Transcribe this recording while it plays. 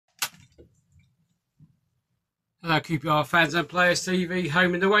Hello QPR fans and players TV,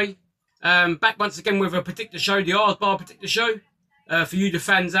 home and away. Back once again with a Predictor show, the Ars Bar Predictor show, for you the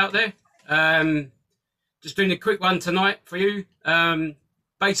fans out there. Just doing a quick one tonight for you.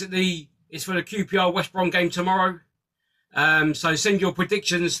 Basically, it's for the QPR West Brom game tomorrow. So send your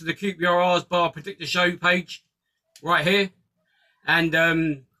predictions to the QPR Ars Bar Predictor show page right here.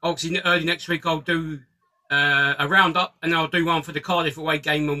 And obviously early next week I'll do a roundup, and I'll do one for the Cardiff away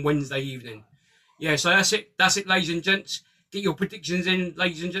game on Wednesday evening. Yeah, so that's it. That's it, ladies and gents. Get your predictions in,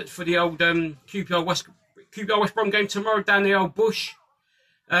 ladies and gents, for the old QPR West Brom game tomorrow down the old bush.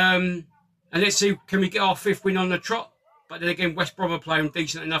 And let's see, can we get our fifth win on the trot? But then again, West Brom are playing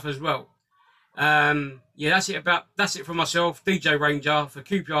decent enough as well. Yeah, that's it for myself, DJ Ranger, for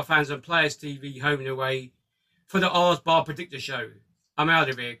QPR fans and players TV, home and away, for the Ars Bar Predictor show. I'm out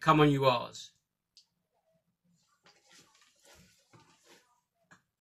of here. Come on, you Ars.